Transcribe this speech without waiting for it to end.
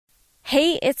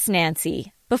Hey, it's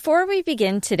Nancy. Before we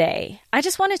begin today, I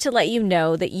just wanted to let you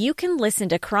know that you can listen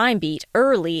to Crime Beat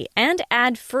early and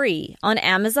ad-free on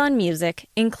Amazon Music,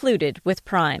 included with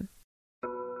Prime.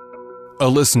 A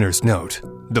listener's note.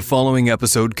 The following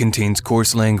episode contains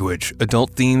coarse language,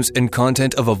 adult themes, and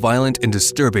content of a violent and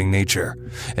disturbing nature,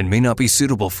 and may not be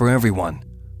suitable for everyone.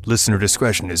 Listener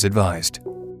discretion is advised.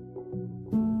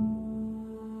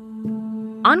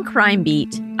 On Crime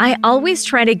Beat, I always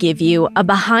try to give you a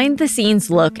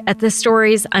behind-the-scenes look at the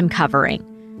stories I'm covering.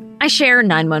 I share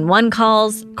 911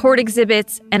 calls, court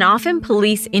exhibits, and often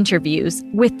police interviews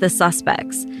with the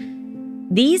suspects.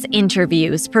 These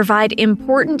interviews provide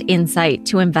important insight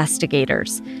to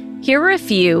investigators. Here are a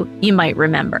few you might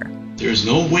remember. There's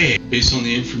no way, based on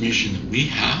the information that we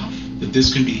have, that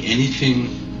this can be anything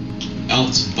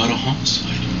else but a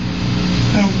homicide.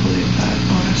 I don't believe that,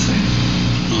 honestly.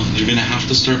 Well, you're going to have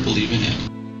to start believing it.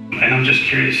 And I'm just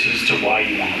curious as to why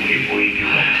you want to wait before you do it.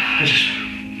 I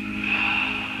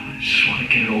just want to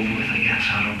get it over with, I guess.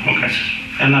 I don't know. Okay.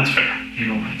 And that's fair. You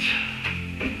know, I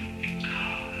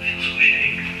feel so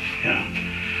shitty. Yeah.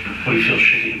 What do you feel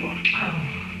shitty about?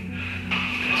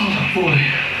 Oh, boy.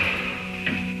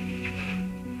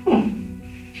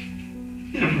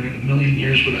 Never in a million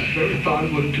years would I have ever thought I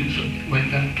would do something like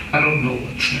that. I don't know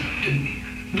what snapped in me.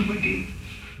 No idea.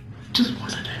 Just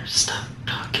wanted her to stop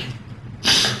talking.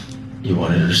 You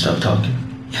wanted her to stop talking?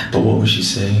 Yeah. But what was she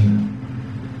saying?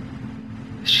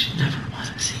 She never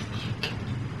wanted to see me again.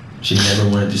 She never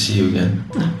wanted to see you again?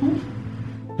 No.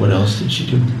 What else did she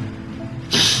do?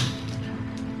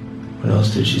 What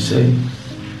else did she say?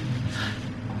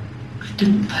 I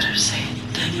didn't let her say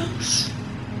anything else.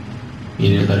 You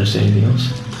didn't let her say anything else?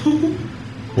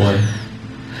 Why?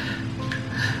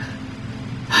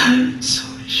 I'm so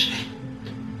ashamed.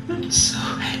 I'm so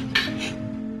angry.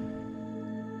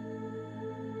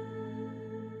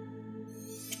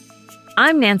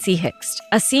 I'm Nancy Hixt,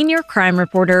 a senior crime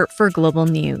reporter for Global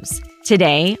News.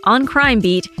 Today, on Crime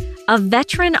Beat, a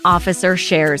veteran officer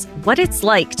shares what it's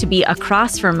like to be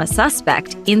across from a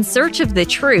suspect in search of the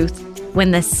truth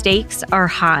when the stakes are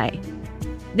high.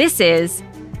 This is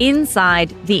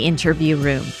Inside the Interview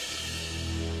Room.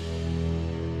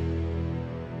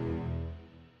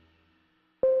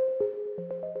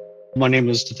 My name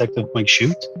is Detective Mike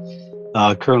Shute.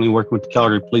 Currently working with the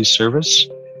Calgary Police Service.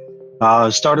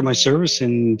 Started my service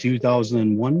in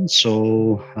 2001,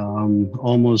 so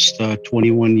almost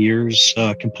 21 years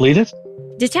completed.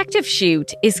 Detective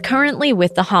Shute is currently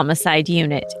with the Homicide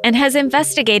Unit and has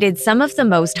investigated some of the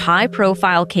most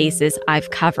high-profile cases I've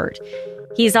covered.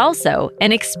 He's also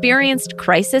an experienced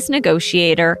crisis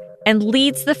negotiator and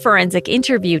leads the forensic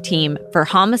interview team for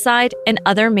homicide and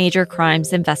other major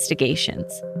crimes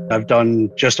investigations. I've done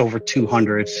just over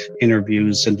 200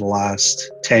 interviews in the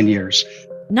last 10 years.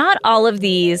 Not all of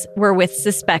these were with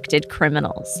suspected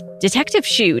criminals. Detective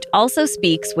Shute also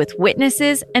speaks with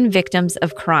witnesses and victims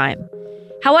of crime.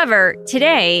 However,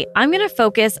 today, I'm going to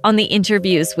focus on the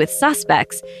interviews with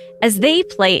suspects as they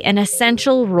play an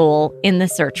essential role in the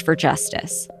search for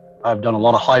justice. I've done a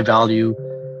lot of high-value,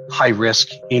 high-risk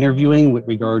interviewing with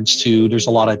regards to there's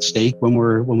a lot at stake when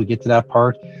we get to that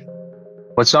part.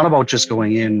 But it's not about just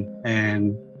going in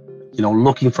and,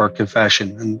 looking for a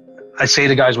confession. And I say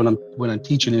to guys when I'm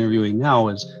teaching interviewing now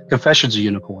is confessions are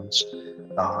unicorns.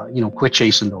 Quit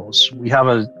chasing those. We have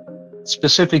a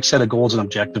specific set of goals and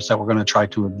objectives that we're going to try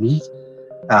to meet,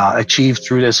 achieve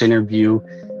through this interview,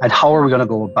 and how are we going to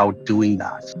go about doing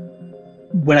that?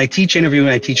 When I teach interviewing,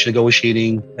 I teach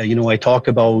negotiating. I talk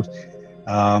about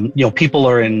people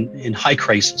are in high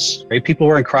crisis, right? People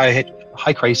who are in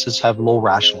high crisis have low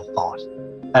rational thought,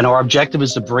 and our objective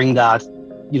is to bring that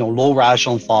low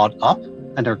rational thought up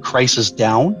and their crisis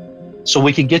down, so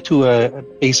we can get to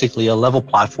basically a level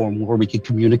platform where we can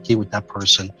communicate with that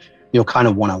person, kind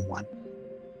of one-on-one.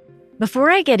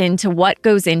 Before I get into what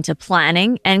goes into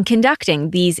planning and conducting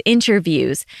these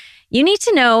interviews, you need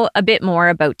to know a bit more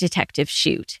about Detective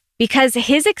Shute, because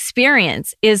his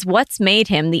experience is what's made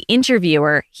him the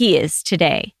interviewer he is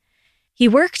today. He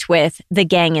worked with the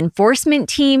Gang Enforcement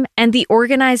Team and the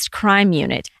Organized Crime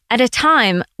Unit at a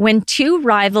time when two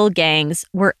rival gangs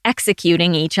were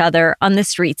executing each other on the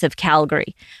streets of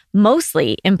Calgary,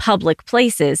 mostly in public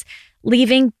places,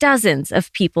 leaving dozens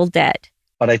of people dead.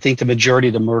 But I think the majority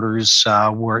of the murders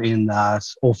were in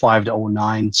 05 to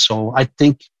 09. So I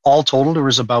think all total, there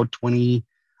was about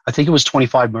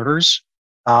 25 murders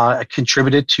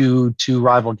contributed to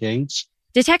rival gangs.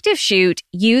 Detective Shute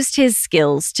used his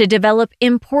skills to develop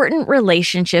important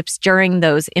relationships during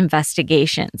those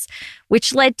investigations,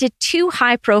 which led to two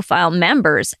high-profile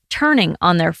members turning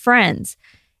on their friends.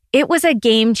 it was a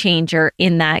game changer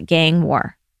in that gang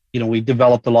war. We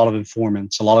developed a lot of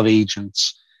informants, a lot of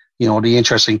agents. The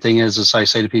interesting thing is I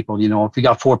say to people, if you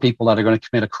got 4 people that are going to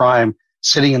commit a crime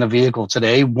sitting in a vehicle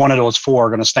today, one of those 4 are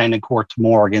going to stand in court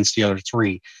tomorrow against the other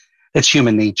 3. It's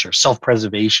human nature.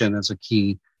 Self-preservation is a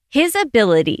key. His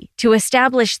ability to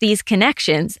establish these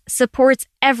connections supports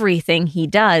everything he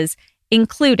does,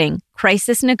 including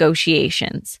crisis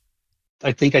negotiations.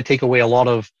 I think I take away a lot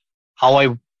of how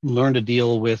I learned to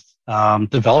deal with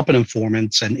developing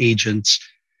informants and agents,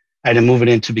 and then moving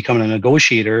into becoming a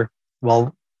negotiator.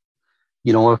 Well,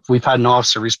 if we've had an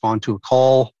officer respond to a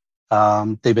call,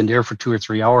 they've been there for 2 or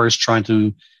 3 hours trying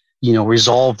to,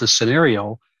 resolve the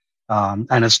scenario,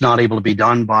 and it's not able to be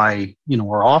done by,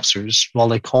 our officers. Well,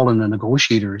 they call in the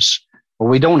negotiators. Well,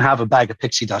 we don't have a bag of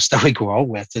pixie dust that we go out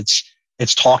with.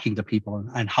 It's talking to people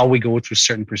and how we go through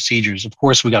certain procedures. Of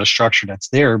course, we got a structure that's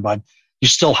there, but you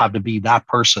still have to be that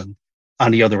person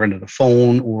on the other end of the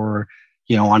phone or,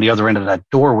 on the other end of that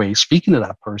doorway, speaking to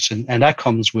that person. And that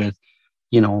comes with,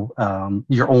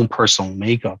 your own personal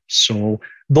makeup. So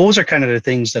those are kind of the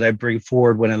things that I bring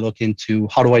forward when I look into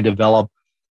how do I develop,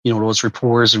 those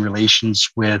rapport and relations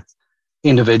with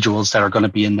individuals that are going to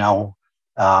be in now,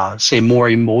 say, more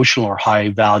emotional or high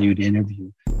valued interview.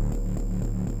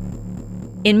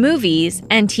 In movies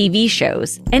and TV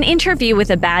shows, an interview with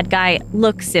a bad guy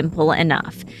looks simple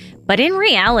enough. But in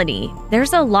reality,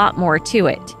 there's a lot more to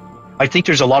it. I think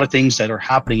there's a lot of things that are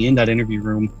happening in that interview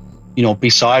room,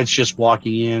 besides just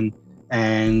walking in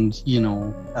and, as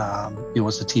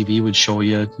the TV would show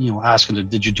you, asking a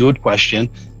 "did you do it" question,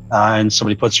 and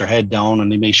somebody puts their head down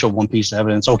and they may show one piece of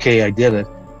evidence. Okay, I did it.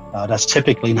 That's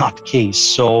typically not the case.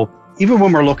 So even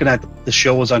when we're looking at the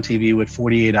shows on TV with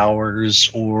 48 hours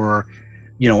or,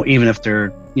 even if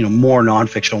they're, more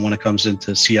non-fictional when it comes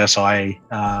into CSI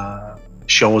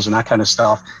shows and that kind of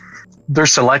stuff, they're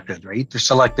selected, right? They're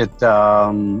selected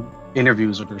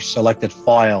interviews or they're selected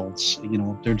files.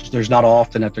 There's not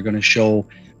often that they're going to show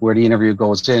where the interview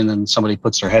goes in and somebody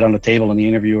puts their head on the table and the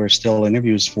interviewer still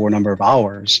interviews for a number of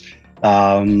hours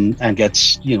and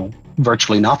gets,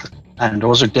 virtually nothing. And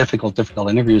those are difficult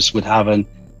interviews with having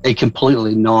a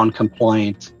completely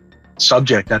non-compliant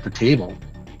subject at the table.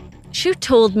 Shute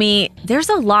told me there's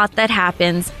a lot that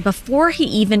happens before he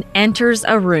even enters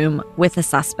a room with a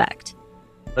suspect.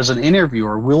 As an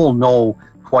interviewer, we'll know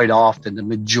quite often the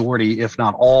majority, if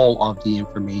not all, of the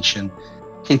information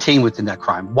contained within that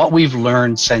crime. What we've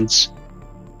learned since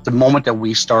the moment that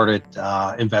we started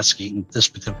investigating this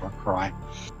particular crime.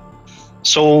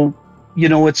 So,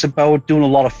 it's about doing a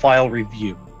lot of file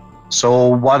review. So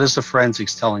what is the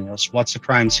forensics telling us? What's the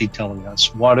crime scene telling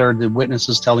us? What are the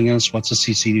witnesses telling us? What's the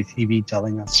CCTV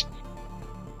telling us?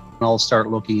 And I'll start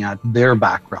looking at their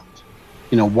background.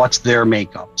 What's their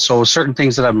makeup? So certain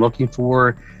things that I'm looking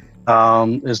for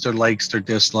is their likes, their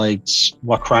dislikes,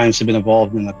 what crimes have been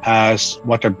involved in the past,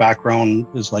 what their background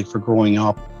is like for growing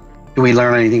up. Do we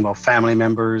learn anything about family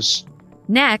members?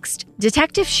 Next,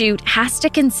 Detective Shute has to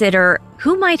consider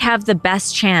who might have the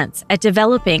best chance at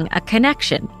developing a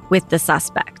connection with the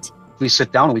suspect. We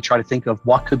sit down and we try to think of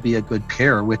what could be a good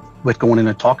pair with going in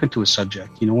and talking to a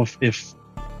subject. If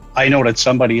I know that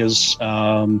somebody is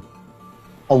a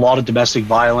lot of domestic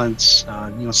violence,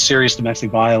 serious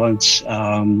domestic violence,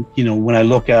 when I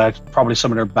look at probably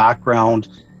some of their background,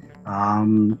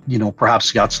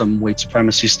 perhaps got some white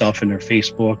supremacy stuff in their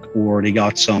Facebook, or they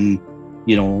got some,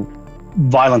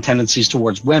 violent tendencies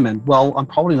towards women. Well, I'm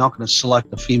probably not going to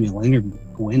select a female interview to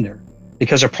go in there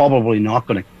because they're probably not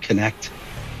going to connect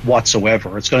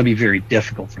whatsoever. It's going to be very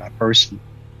difficult for that person.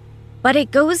 But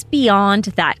it goes beyond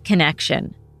that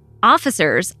connection.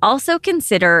 Officers also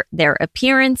consider their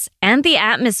appearance and the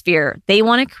atmosphere they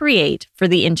want to create for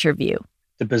the interview.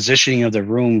 The positioning of the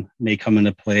room may come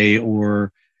into play,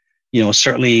 or,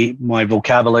 certainly my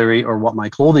vocabulary or what my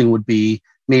clothing would be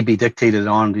may be dictated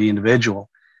on the individual.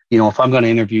 If I'm going to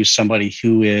interview somebody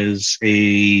who is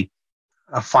a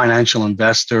financial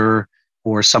investor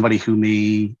or somebody who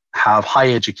may have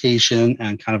high education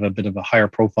and kind of a bit of a higher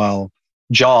profile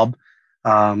job,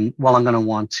 I'm going to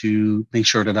want to make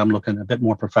sure that I'm looking a bit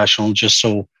more professional, just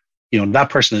so, that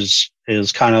person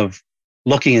is kind of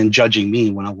looking and judging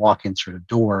me when I walk in through the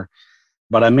door.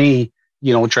 But I may,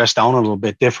 dress down a little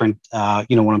bit different, when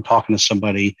I'm talking to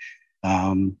somebody,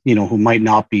 who might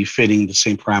not be fitting the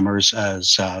same parameters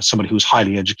as somebody who's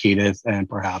highly educated and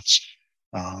perhaps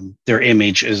their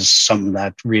image is something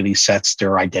that really sets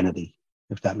their identity,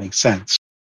 if that makes sense.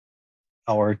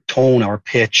 Our tone, our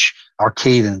pitch, our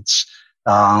cadence,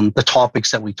 the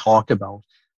topics that we talk about.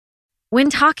 When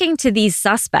talking to these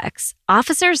suspects,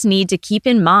 officers need to keep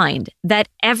in mind that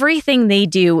everything they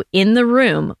do in the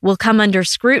room will come under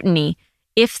scrutiny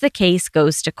if the case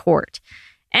goes to court.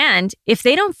 And if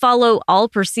they don't follow all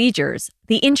procedures,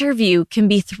 the interview can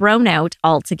be thrown out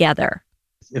altogether.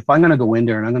 If I'm going to go in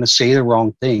there and I'm going to say the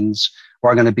wrong things, or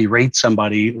I'm going to berate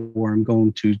somebody, or I'm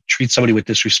going to treat somebody with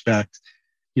disrespect,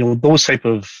 those type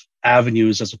of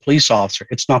avenues as a police officer,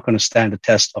 it's not going to stand the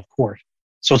test of court.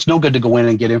 So it's no good to go in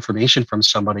and get information from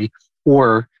somebody,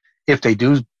 or if they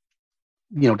do,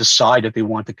 decide that they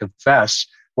want to confess,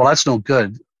 well, that's no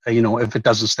good, if it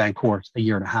doesn't stand court a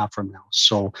year and a half from now.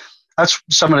 So that's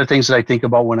some of the things that I think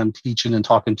about when I'm teaching and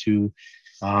talking to,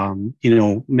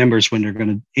 members when they're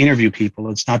going to interview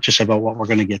people. It's not just about what we're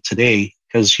going to get today,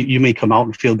 because you may come out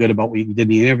and feel good about what you did in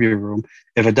the interview room.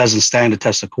 If it doesn't stand the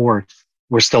test of court,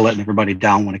 we're still letting everybody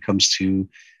down when it comes to,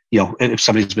 if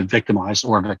somebody's been victimized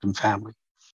or a victim family.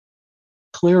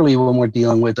 Clearly, when we're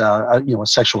dealing with a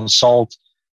sexual assault,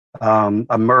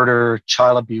 a murder,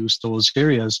 child abuse, those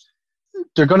areas,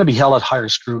 they're going to be held at higher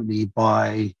scrutiny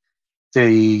by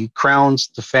the Crown's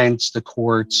defense, the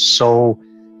courts. So,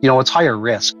 it's higher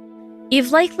risk.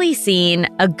 You've likely seen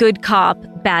a good cop,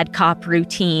 bad cop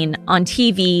routine on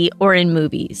TV or in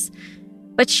movies.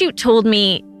 But Shute told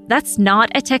me that's not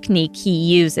a technique he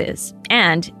uses.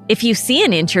 And if you see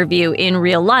an interview in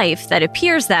real life that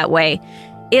appears that way,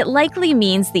 it likely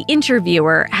means the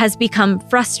interviewer has become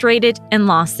frustrated and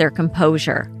lost their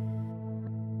composure.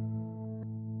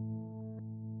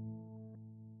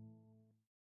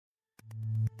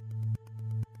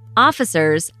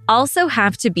 Officers also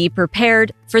have to be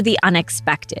prepared for the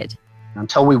unexpected.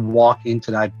 Until we walk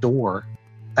into that door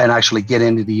and actually get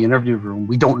into the interview room,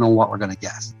 we don't know what we're going to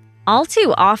get. All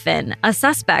too often, a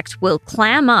suspect will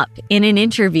clam up in an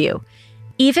interview,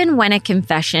 even when a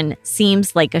confession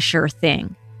seems like a sure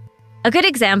thing. A good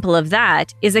example of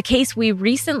that is a case we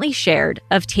recently shared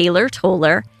of Taylor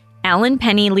Toller, Alan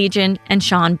Penny-Legion, and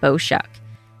Sean Boshuk.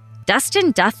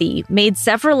 Dustin Duthie made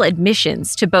several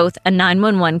admissions to both a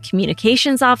 911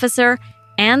 communications officer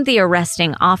and the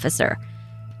arresting officer.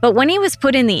 But when he was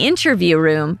put in the interview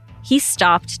room, he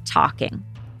stopped talking.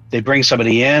 They bring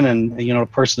somebody in and, the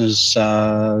person is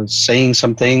saying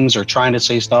some things or trying to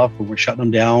say stuff, and we're shutting them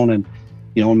down and,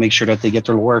 make sure that they get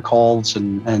their lawyer calls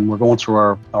and we're going through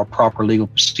our proper legal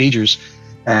procedures.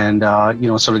 And,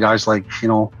 so the guy's like,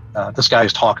 this guy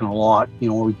is talking a lot,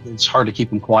 it's hard to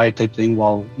keep him quiet type thing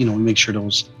while, we make sure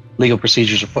those legal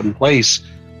procedures are put in place.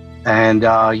 And,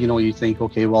 you think,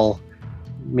 okay, well,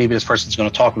 maybe this person's going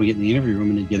to talk when we get in the interview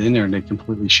room, and they get in there and they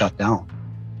completely shut down.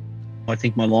 I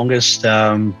think my longest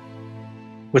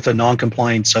with a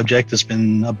non-compliant subject has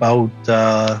been about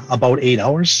 8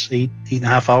 hours, eight and a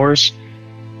half hours.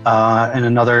 And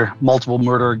another multiple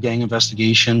murder gang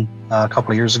investigation a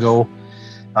couple of years ago.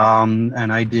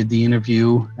 And I did the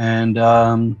interview, and,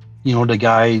 the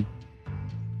guy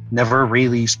never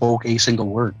really spoke a single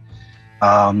word.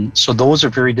 So those are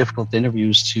very difficult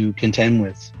interviews to contend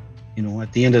with.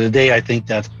 At the end of the day, I think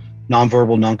that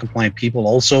nonverbal, non-compliant people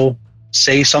also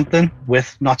say something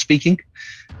with not speaking.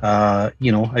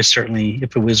 I certainly,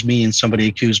 if it was me and somebody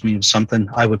accused me of something,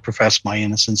 I would profess my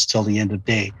innocence till the end of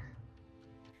the day.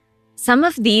 Some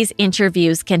of these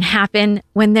interviews can happen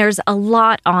when there's a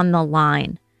lot on the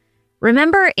line.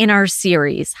 Remember in our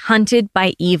series, Hunted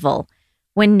by Evil,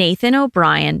 when Nathan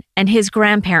O'Brien and his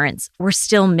grandparents were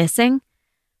still missing?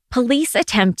 Police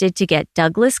attempted to get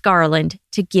Douglas Garland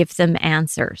to give them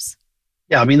answers.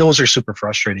 Yeah, those are super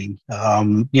frustrating.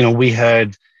 We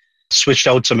had switched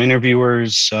out some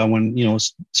interviewers when,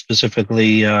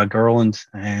 specifically Garland,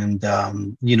 and,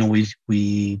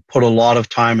 we put a lot of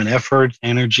time and effort,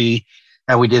 energy,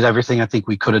 and we did everything I think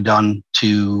we could have done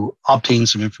to obtain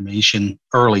some information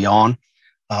early on.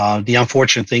 The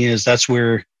unfortunate thing is that's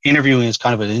where interviewing is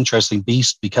kind of an interesting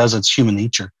beast, because it's human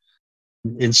nature.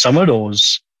 In some of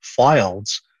those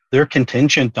files, they're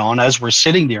contingent on, as we're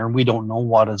sitting there and we don't know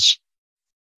what is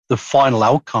the final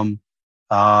outcome.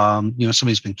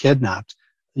 Somebody's been kidnapped.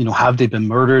 Have they been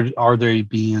murdered? Are they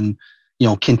being,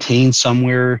 contained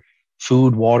somewhere?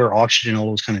 Food, water, oxygen, all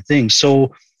those kind of things.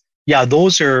 So, yeah,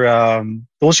 those are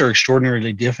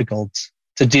extraordinarily difficult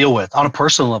to deal with. On a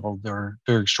personal level, they're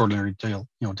extraordinarily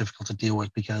difficult to deal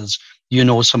with, because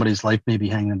somebody's life may be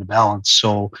hanging in the balance.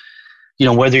 So,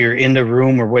 whether you're in the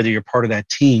room or whether you're part of that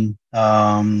team,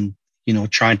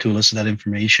 trying to elicit that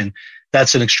information,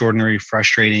 that's an extraordinary,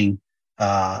 frustrating,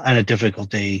 and a difficult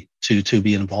day to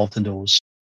be involved in those.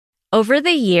 Over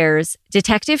the years,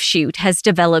 Detective Shute has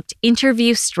developed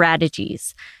interview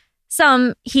strategies.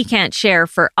 Some he can't share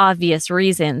for obvious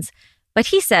reasons, But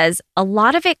he says a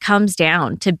lot of it comes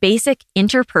down to basic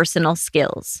interpersonal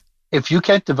skills. If you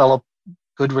can't develop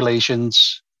good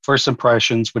relations, first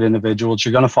impressions with individuals,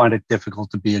 you're going to find it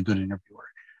difficult to be a good interviewer.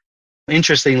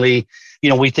 Interestingly,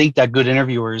 we think that good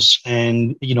interviewers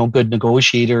and, good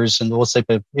negotiators and those type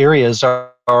of areas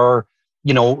are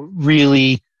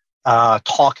really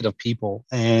talkative people.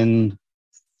 And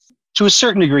to a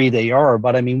certain degree they are.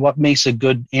 But I mean, what makes a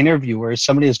good interviewer is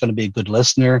somebody who's going to be a good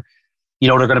listener. They're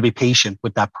going to be patient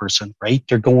with that person, right?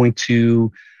 They're going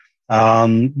to,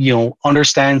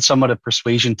 understand some of the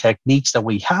persuasion techniques that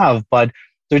we have, but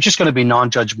they're just going to be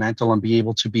non-judgmental and be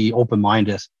able to be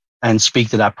open-minded and speak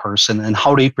to that person and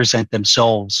how they present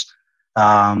themselves,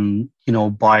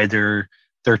 by their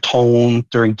tone,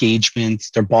 their engagement,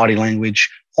 their body language.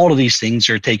 All of these things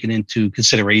are taken into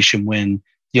consideration when,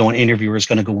 an interviewer is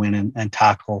going to go in and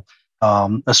tackle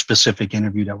a specific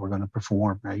interview that we're going to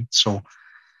perform, right? So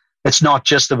it's not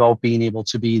just about being able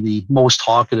to be the most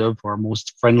talkative or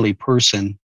most friendly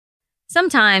person.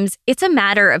 Sometimes it's a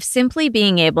matter of simply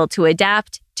being able to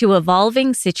adapt to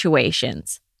evolving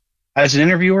situations. As an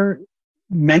interviewer,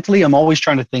 mentally, I'm always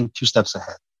trying to think 2 steps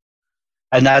ahead.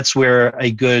 And that's where a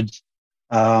good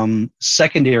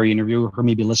secondary interviewer or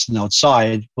maybe listening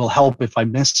outside will help if I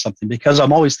miss something, because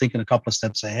I'm always thinking a couple of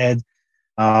steps ahead.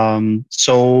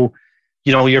 So,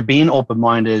 you're being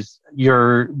open-minded,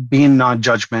 you're being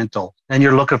non-judgmental, and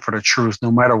you're looking for the truth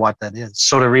no matter what that is.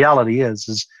 So the reality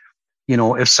is,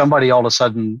 if somebody all of a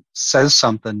sudden says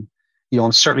something,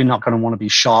 I'm certainly not going to want to be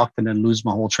shocked and then lose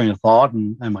my whole train of thought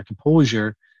and my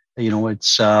composure.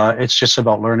 It's just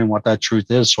about learning what that truth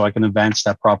is so I can advance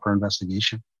that proper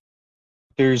investigation.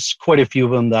 There's quite a few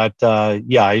of them that,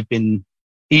 I've been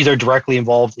either directly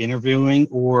involved interviewing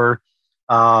or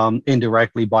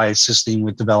indirectly by assisting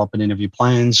with developing interview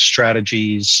plans,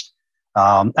 strategies.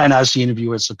 And as the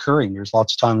interview is occurring, there's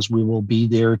lots of times we will be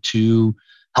there to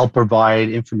help provide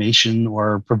information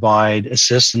or provide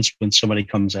assistance when somebody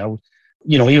comes out.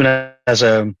 Even as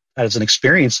an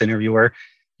experienced interviewer,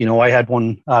 I had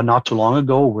one not too long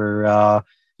ago where, I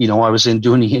was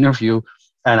doing the interview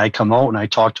and I come out and I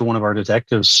talk to one of our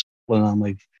detectives and I'm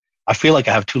like, I feel like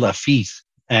I have 2 left feet.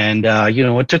 And,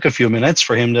 it took a few minutes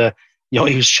for him to, he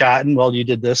was chatting, well, you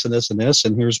did this and this and this,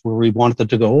 and here's where we wanted it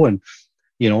to go. And,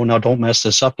 now don't mess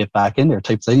this up, get back in there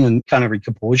type thing and kind of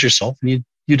recompose yourself. And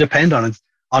you depend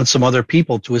on some other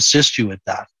people to assist you with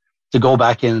that, to go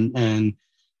back in and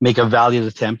make a valiant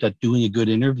attempt at doing a good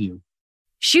interview.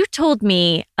 Shute told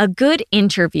me a good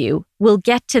interview will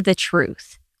get to the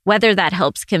truth, whether that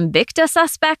helps convict a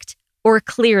suspect or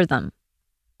clear them.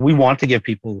 We want to give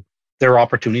people their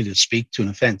opportunity to speak to an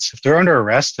offense. If they're under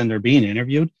arrest and they're being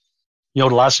interviewed, the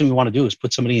last thing we want to do is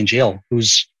put somebody in jail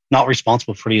who's not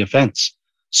responsible for the offense.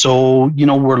 So,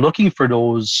 we're looking for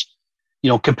those,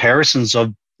 comparisons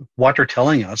of what they're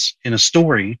telling us in a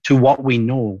story to what we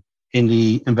know in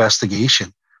the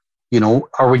investigation.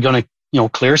 Are we going to,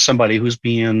 clear somebody who's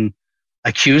being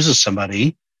accused of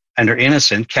somebody and they're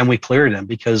innocent? Can we clear them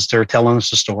because they're telling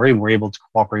us a story and we're able to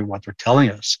cooperate with what they're telling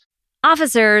us?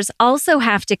 Officers also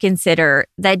have to consider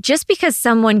that just because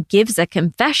someone gives a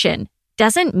confession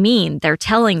doesn't mean they're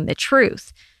telling the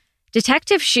truth.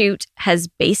 Detective Shute has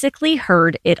basically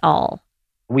heard it all.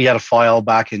 We had a file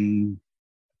back in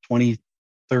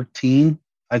 2013,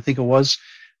 I think it was.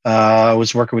 I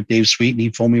was working with Dave Sweet and he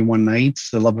phoned me one night,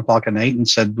 11 o'clock at night, and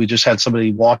said, we just had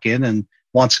somebody walk in and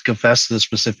wants to confess to the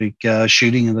specific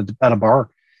shooting at a bar.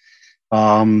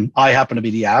 I happen to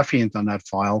be the affiant on that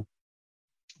file.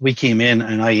 We came in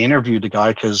and I interviewed the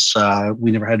guy because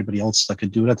we never had anybody else that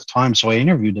could do it at the time. So I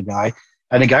interviewed the guy,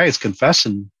 and the guy is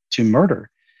confessing to murder.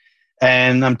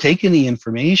 And I'm taking the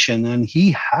information, and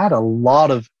he had a lot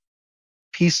of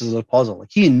pieces of the puzzle. Like,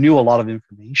 he knew a lot of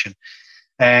information.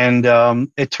 And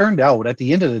it turned out at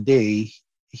the end of the day,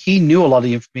 he knew a lot of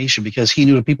the information because he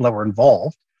knew the people that were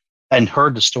involved and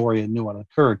heard the story and knew what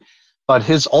occurred. But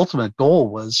his ultimate goal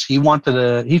was he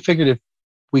figured if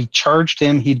we charged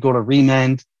him, he'd go to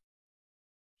remand.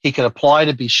 He could apply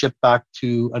to be shipped back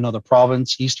to another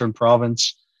province, Eastern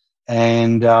province.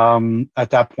 And at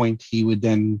that point, he would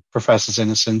then profess his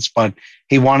innocence, but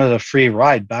he wanted a free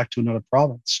ride back to another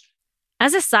province.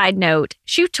 As a side note,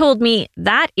 Shute told me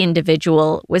that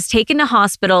individual was taken to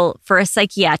hospital for a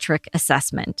psychiatric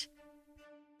assessment.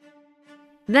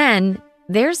 Then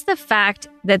there's the fact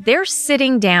that they're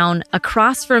sitting down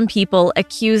across from people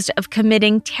accused of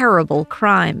committing terrible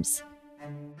crimes.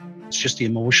 It's just the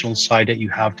emotional side that you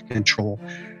have to control.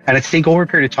 And I think over a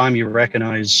period of time, you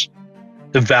recognize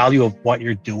the value of what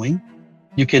you're doing.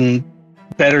 You can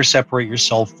better separate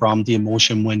yourself from the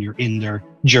emotion when you're in there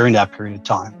during that period of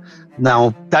time.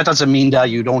 Now, that doesn't mean that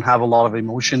you don't have a lot of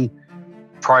emotion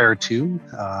prior to,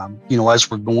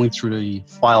 as we're going through the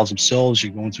files themselves,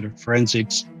 you're going through the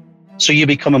forensics. So you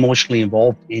become emotionally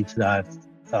involved into that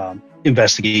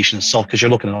investigation itself because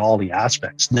you're looking at all the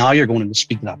aspects. Now you're going to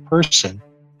speak to that person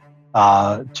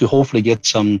to hopefully get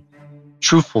some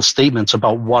truthful statements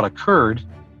about what occurred,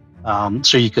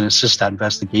 so you can assist that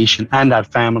investigation and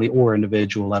that family or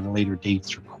individual at a later date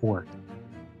through court.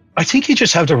 I think you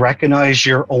just have to recognize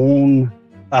your own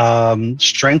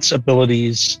strengths,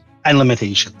 abilities, and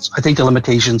limitations. I think the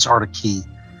limitations are the key.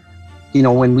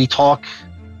 When we talk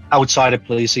outside of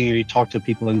policing, or you talk to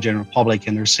people in general public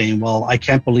and they're saying, well, I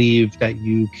can't believe that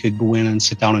you could go in and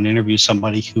sit down and interview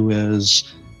somebody who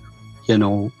is,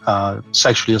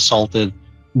 sexually assaulted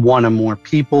one or more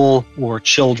people or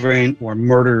children, or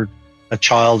murdered a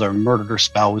child or murdered her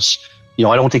spouse.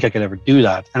 I don't think I could ever do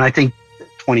that. And I think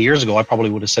 20 years ago, I probably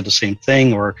would have said the same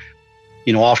thing. Or,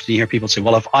 often you hear people say,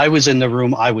 well, if I was in the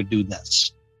room, I would do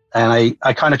this. And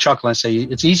I kind of chuckle and say,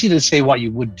 it's easy to say what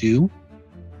you would do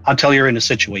until you're in a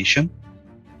situation.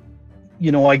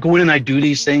 I go in and I do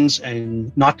these things,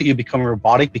 and not that you become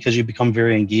robotic because you become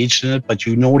very engaged in it, but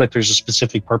you know that there's a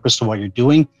specific purpose to what you're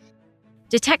doing.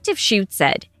 Detective Shute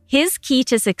said his key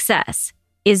to success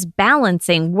is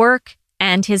balancing work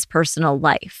and his personal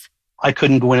life. I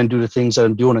couldn't go in and do the things that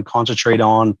I'm doing and concentrate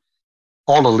on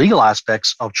all the legal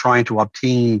aspects of trying to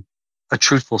obtain a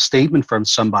truthful statement from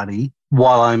somebody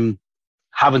while I'm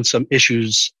having some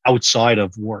issues outside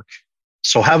of work.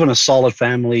 So having a solid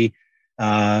family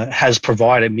has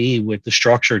provided me with the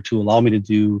structure to allow me to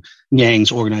do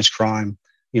gangs, organized crime,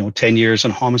 10 years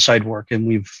in homicide work. And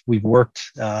we've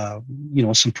worked,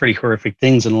 some pretty horrific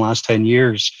things in the last 10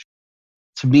 years.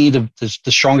 To me, the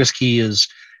strongest key is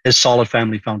solid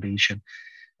family foundation.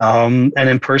 And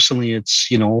then personally, it's,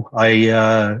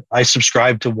 I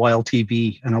subscribe to Wild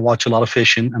TV, and I watch a lot of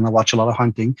fishing and I watch a lot of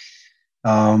hunting,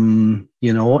 and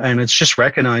it's just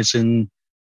recognizing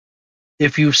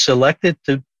if you've selected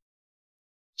to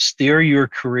steer your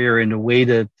career in a way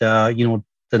that,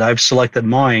 that I've selected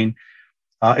mine,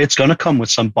 it's going to come with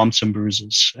some bumps and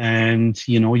bruises, and,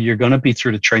 you're going to be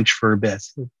through the trench for a bit.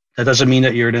 That doesn't mean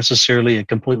that you're necessarily a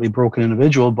completely broken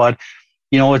individual, but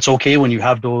it's okay when you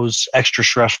have those extra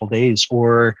stressful days,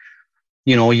 or,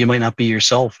 you might not be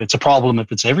yourself. It's a problem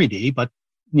if it's every day, but,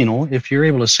 if you're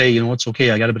able to say, it's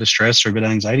okay, I got a bit of stress or a bit of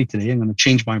anxiety today, I'm going to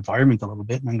change my environment a little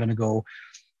bit, and I'm going to go,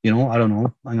 I don't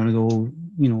know, I'm going to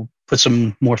go, put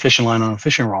some more fishing line on a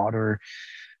fishing rod, or,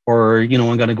 I'm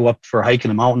going to go up for a hike in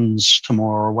the mountains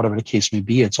tomorrow, or whatever the case may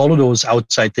be. It's all of those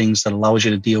outside things that allows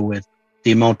you to deal with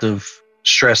the amount of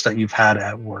stress that you've had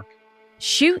at work.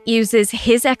 Shute uses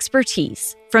his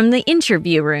expertise from the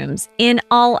interview rooms in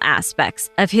all aspects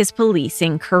of his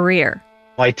policing career.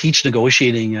 I teach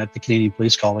negotiating at the Canadian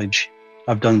Police College.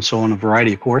 I've done so on a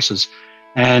variety of courses.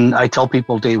 And I tell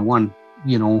people day one,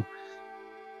 you'll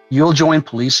join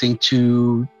policing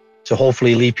to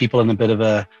hopefully leave people in a bit of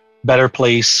a better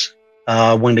place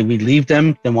when we leave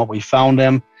them than what we found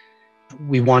them.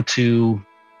 We want to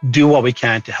do what we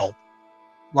can to help.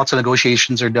 Lots of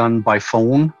negotiations are done by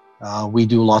phone. We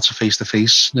do lots of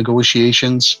face-to-face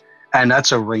negotiations, and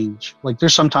that's a range. Like,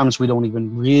 there's sometimes we don't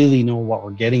even really know what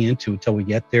we're getting into until we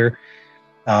get there.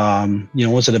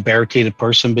 Was it a barricaded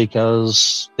person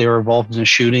because they were involved in a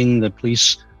shooting? The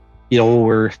police,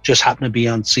 were just happened to be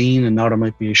on scene, and now there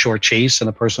might be a short chase and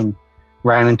a person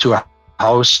ran into a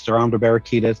house, their arms are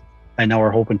barricaded, and now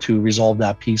we're hoping to resolve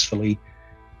that peacefully.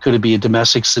 Could it be a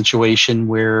domestic situation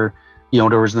where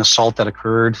there was an assault that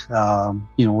occurred?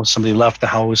 Somebody left the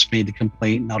house, made the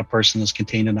complaint. Now the person is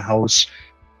contained in the house.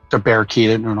 They're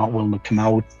barricaded and they're not willing to come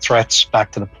out. Threats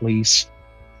back to the police.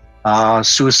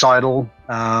 Suicidal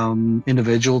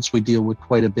individuals we deal with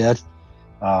quite a bit.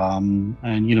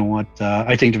 And you know what?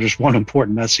 I think there's one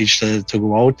important message to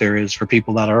go out there is for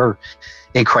people that are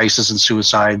in crisis and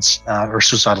suicides or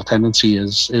suicidal tendency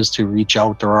is to reach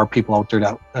out. There are people out there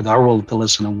that are willing to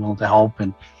listen and willing to help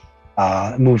and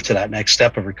move to that next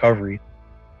step of recovery.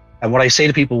 And what I say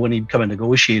to people when you become a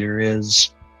negotiator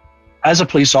is, as a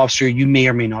police officer, you may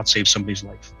or may not save somebody's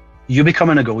life. You become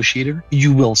a negotiator,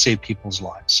 you will save people's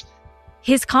lives.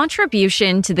 His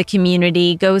contribution to the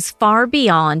community goes far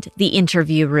beyond the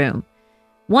interview room.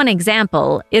 One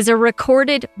example is a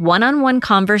recorded one-on-one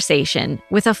conversation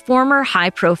with a former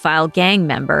high-profile gang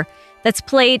member that's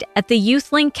played at the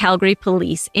YouthLink Calgary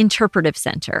Police Interpretive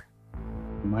Center.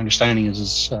 My understanding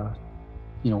is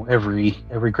every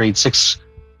grade 6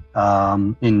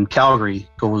 in Calgary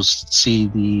goes to see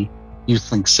the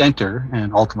YouthLink Center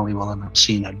and ultimately will end up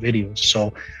seeing that video.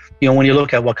 So, when you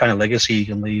look at what kind of legacy you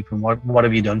can leave and what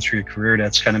have you done through your career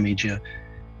that's kind of made you,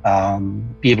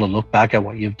 be able to look back at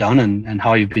what you've done and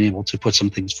how you've been able to put some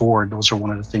things forward. Those are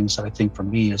one of the things that I think for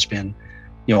me has been,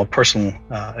 a personal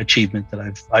achievement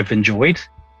that I've enjoyed.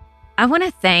 I want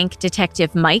to thank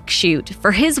Detective Mike Shute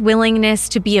for his willingness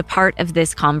to be a part of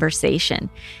this conversation.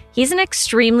 He's an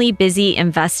extremely busy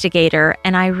investigator,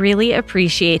 and I really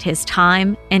appreciate his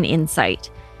time and insight.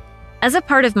 As a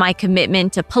part of my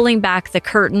commitment to pulling back the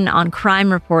curtain on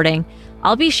crime reporting,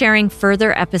 I'll be sharing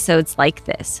further episodes like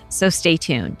this, so stay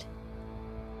tuned.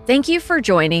 Thank you for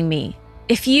joining me.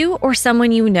 If you or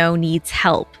someone you know needs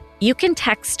help, you can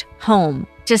text HOME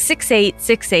to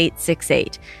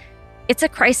 686868. It's a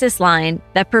crisis line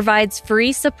that provides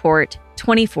free support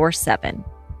 24/7.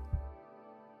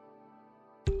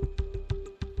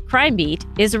 Crime Beat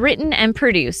is written and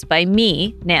produced by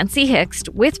me, Nancy Hixt,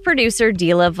 with producer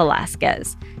Dila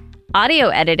Velasquez. Audio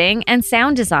editing and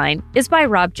sound design is by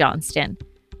Rob Johnston.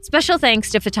 Special thanks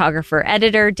to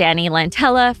photographer-editor Danny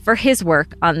Lantella for his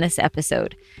work on this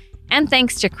episode. And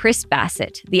thanks to Chris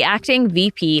Bassett, the acting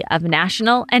VP of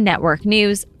National and Network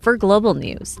News for Global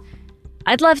News.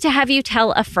 I'd love to have you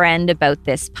tell a friend about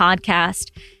this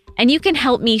podcast, and you can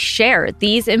help me share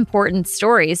these important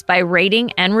stories by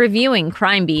rating and reviewing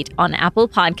Crime Beat on Apple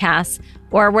Podcasts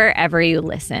or wherever you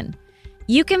listen.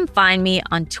 You can find me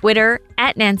on Twitter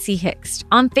at Nancy Hixt,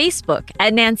 on Facebook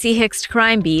at Nancy Hixt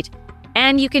Crime Beat,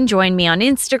 and you can join me on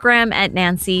Instagram at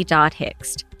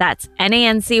nancy.hixt. That's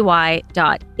nancy.hixt.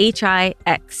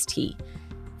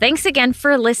 Thanks again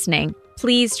for listening.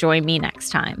 Please join me next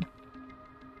time.